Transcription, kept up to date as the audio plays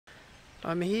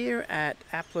I'm here at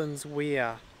Aplins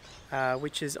Weir,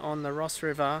 which is on the Ross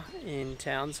River in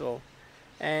Townsville,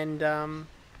 and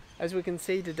as we can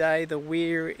see today, the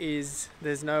weir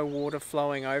there's no water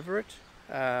flowing over it,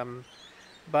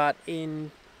 but in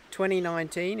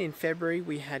 2019 in February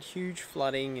we had huge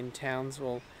flooding in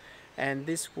Townsville, and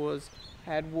this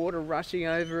had water rushing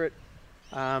over it,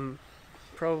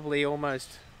 probably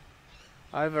almost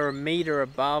over a metre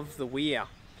above the weir.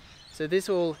 So this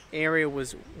whole area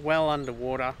was well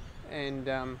underwater,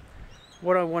 and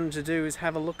what I wanted to do is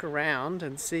have a look around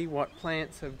and see what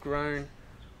plants have grown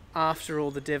after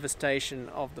all the devastation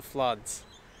of the floods.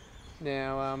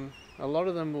 Now a lot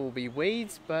of them will be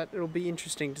weeds, but it'll be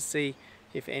interesting to see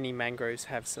if any mangroves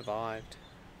have survived.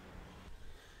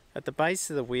 At the base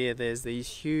of the weir there's these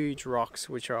huge rocks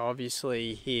which are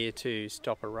obviously here to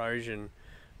stop erosion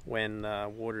when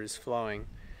water is flowing.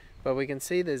 But we can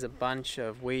see there's a bunch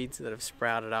of weeds that have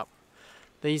sprouted up.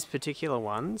 These particular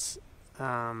ones,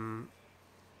 I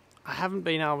haven't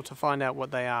been able to find out what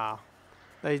they are.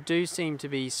 They do seem to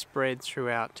be spread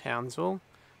throughout Townsville.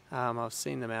 I've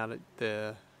seen them out at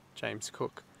the James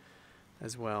Cook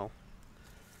as well.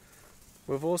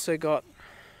 We've also got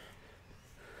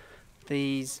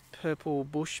these purple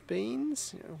bush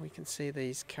beans. We can see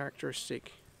these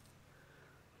characteristic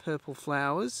purple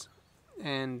flowers.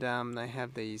 And they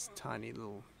have these tiny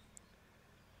little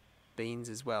beans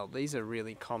as well. These are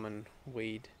really common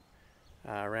weed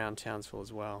around Townsville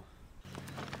as well.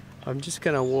 I'm just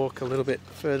going to walk a little bit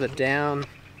further down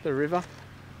the river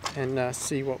and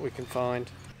see what we can find.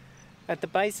 At the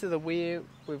base of the weir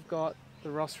we've got the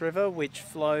Ross River, which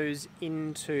flows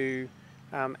into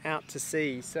out to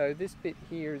sea. So this bit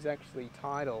here is actually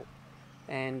tidal,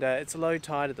 and it's low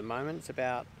tide at the moment. It's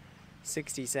about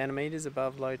 60 centimeters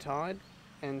above low tide,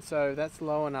 and so that's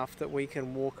low enough that we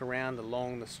can walk around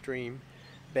along the stream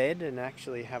bed and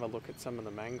actually have a look at some of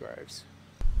the mangroves.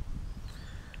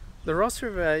 The Ross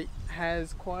River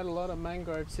has quite a lot of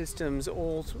mangrove systems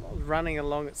all running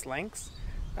along its lengths.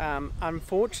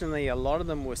 Unfortunately, a lot of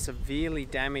them were severely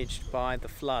damaged by the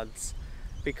floods,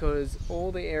 because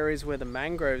all the areas where the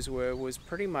mangroves were was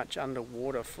pretty much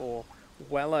underwater for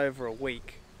well over a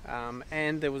week.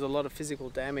 And there was a lot of physical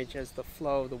damage as the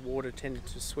flow of the water tended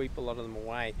to sweep a lot of them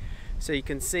away. So you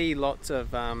can see lots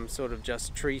of sort of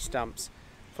just tree stumps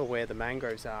for where the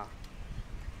mangroves are.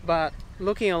 But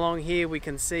looking along here, we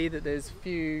can see that there's a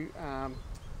few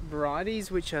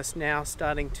varieties which are now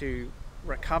starting to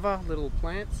recover, little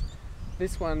plants.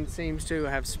 This one seems to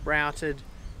have sprouted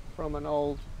from an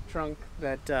old trunk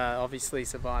that obviously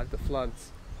survived the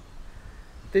floods.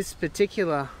 This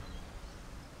particular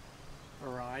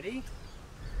variety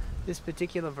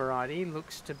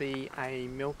looks to be a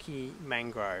Milky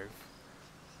mangrove,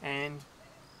 and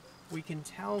we can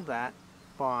tell that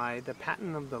by the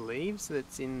pattern of the leaves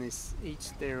that's in this,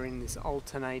 they're in this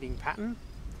alternating pattern,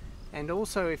 and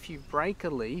also if you break a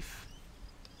leaf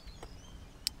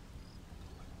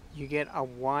you get a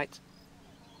white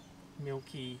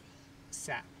milky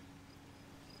sap.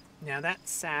 Now that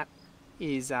sap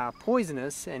is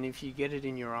poisonous, and if you get it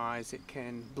in your eyes it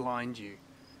can blind you.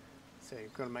 So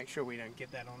you've got to make sure we don't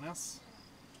get that on us.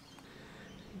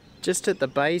 Just at the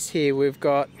base here we've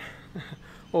got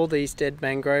all these dead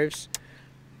mangroves,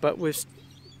 but we've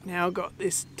now got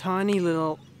this tiny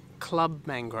little club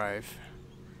mangrove.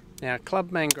 Now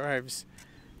club mangroves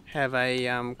have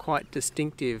a quite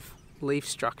distinctive leaf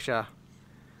structure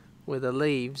where the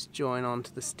leaves join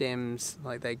onto the stems,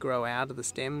 like they grow out of the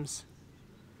stems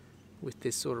with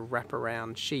this sort of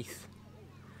wraparound sheath,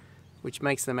 which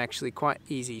makes them actually quite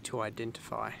easy to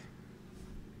identify.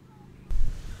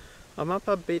 I'm up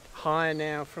a bit higher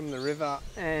now from the river,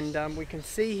 and we can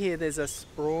see here there's a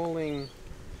sprawling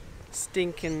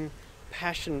Stinking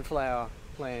Passionflower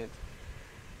plant.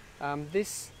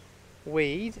 This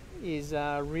weed is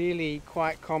really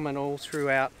quite common all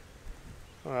throughout,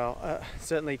 well,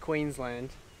 certainly Queensland,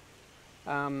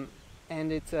 and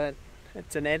it's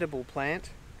an edible plant.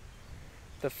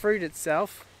 The fruit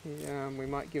itself, we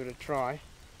might give it a try.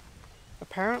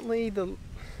 Apparently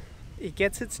it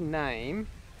gets its name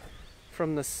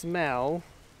from the smell,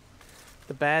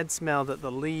 the bad smell that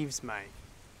the leaves make.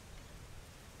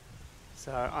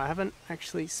 So I haven't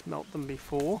actually smelt them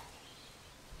before.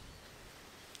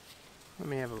 Let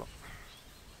me have a look.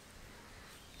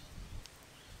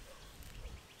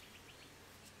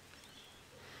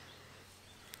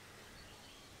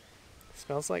 It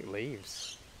smells like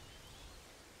leaves.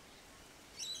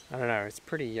 I don't know, it's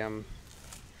pretty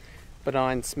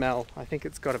benign smell. I think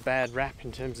it's got a bad rap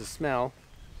in terms of smell.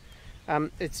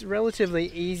 It's relatively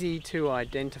easy to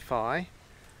identify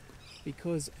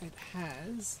because it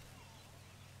has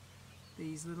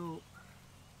these little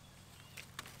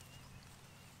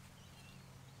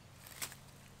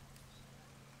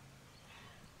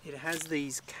it has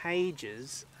these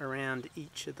cages around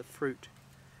each of the fruit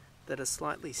that are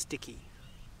slightly sticky,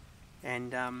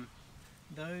 and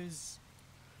those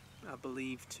are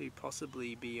believed to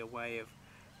possibly be a way of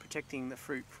protecting the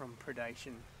fruit from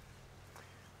predation,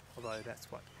 although that's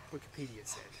what Wikipedia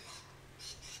said.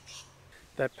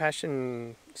 That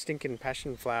stinking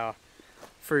passionflower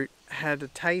fruit had a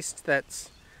taste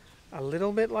that's a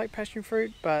little bit like passion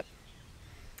fruit, but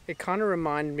it kind of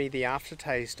reminded me the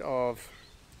aftertaste of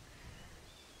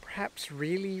perhaps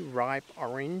really ripe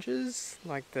oranges,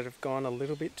 like that have gone a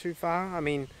little bit too far. I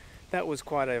mean, that was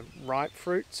quite a ripe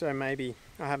fruit, so maybe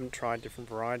I haven't tried different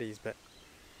varieties, but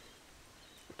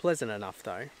pleasant enough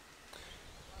though.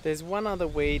 There's one other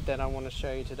weed that I want to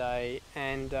show you today,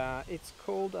 and it's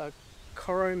called a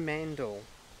Coromandel.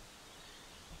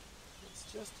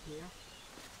 It's just here.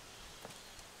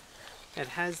 It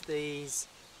has these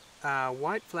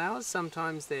white flowers,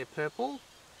 sometimes they're purple,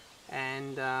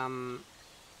 and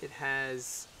it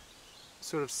has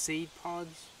sort of seed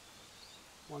pods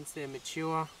once they're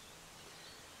mature.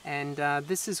 And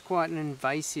this is quite an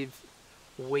invasive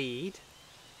weed,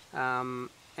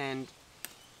 and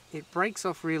it breaks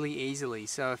off really easily.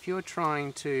 So if you're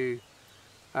trying to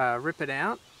rip it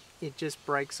out, it just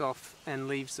breaks off and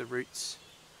leaves the roots.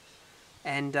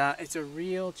 And it's a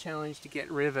real challenge to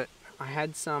get rid of it. I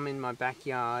had some in my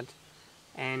backyard,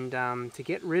 and to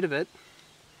get rid of it,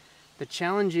 the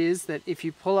challenge is that if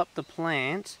you pull up the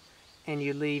plant and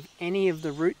you leave any of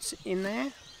the roots in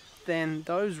there, then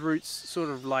those roots sort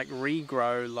of like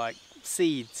regrow like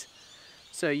seeds.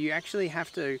 So you actually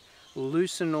have to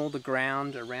loosen all the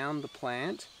ground around the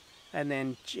plant and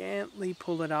then gently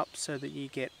pull it up so that you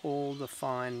get all the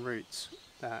fine roots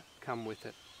that come with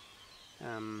it.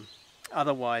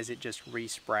 Otherwise it just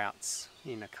resprouts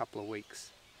in a couple of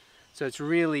weeks. So it's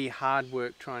really hard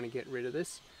work trying to get rid of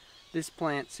this. This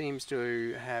plant seems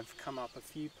to have come up a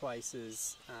few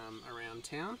places around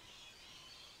town.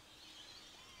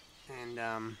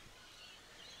 And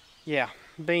yeah,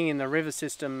 being in the river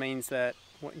system means that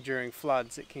during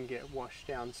floods it can get washed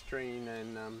downstream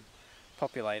and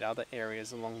populate other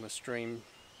areas along the stream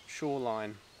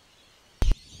shoreline.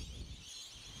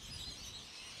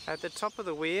 At the top of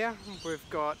the weir we've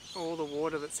got all the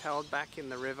water that's held back in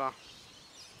the river,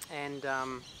 and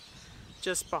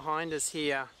just behind us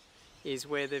here is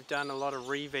where they've done a lot of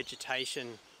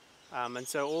revegetation, and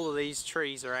so all of these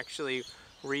trees are actually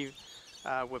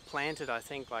were planted I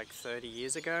think like 30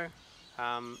 years ago.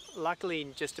 Luckily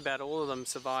just about all of them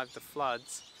survived the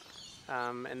floods,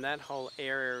 and that whole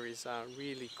area is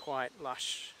really quite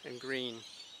lush and green,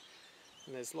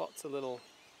 and there's lots of little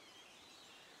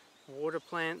water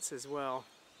plants as well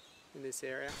in this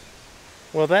area.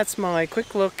 Well, that's my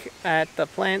quick look at the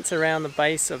plants around the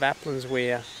base of Aplins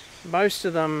Weir. Most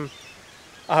of them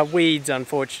are weeds,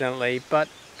 unfortunately, but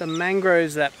the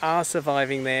mangroves that are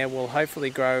surviving there will hopefully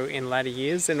grow in latter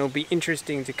years, and it'll be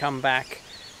interesting to come back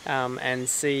and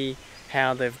see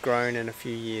how they've grown in a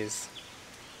few years.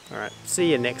 Alright,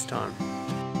 see you next time.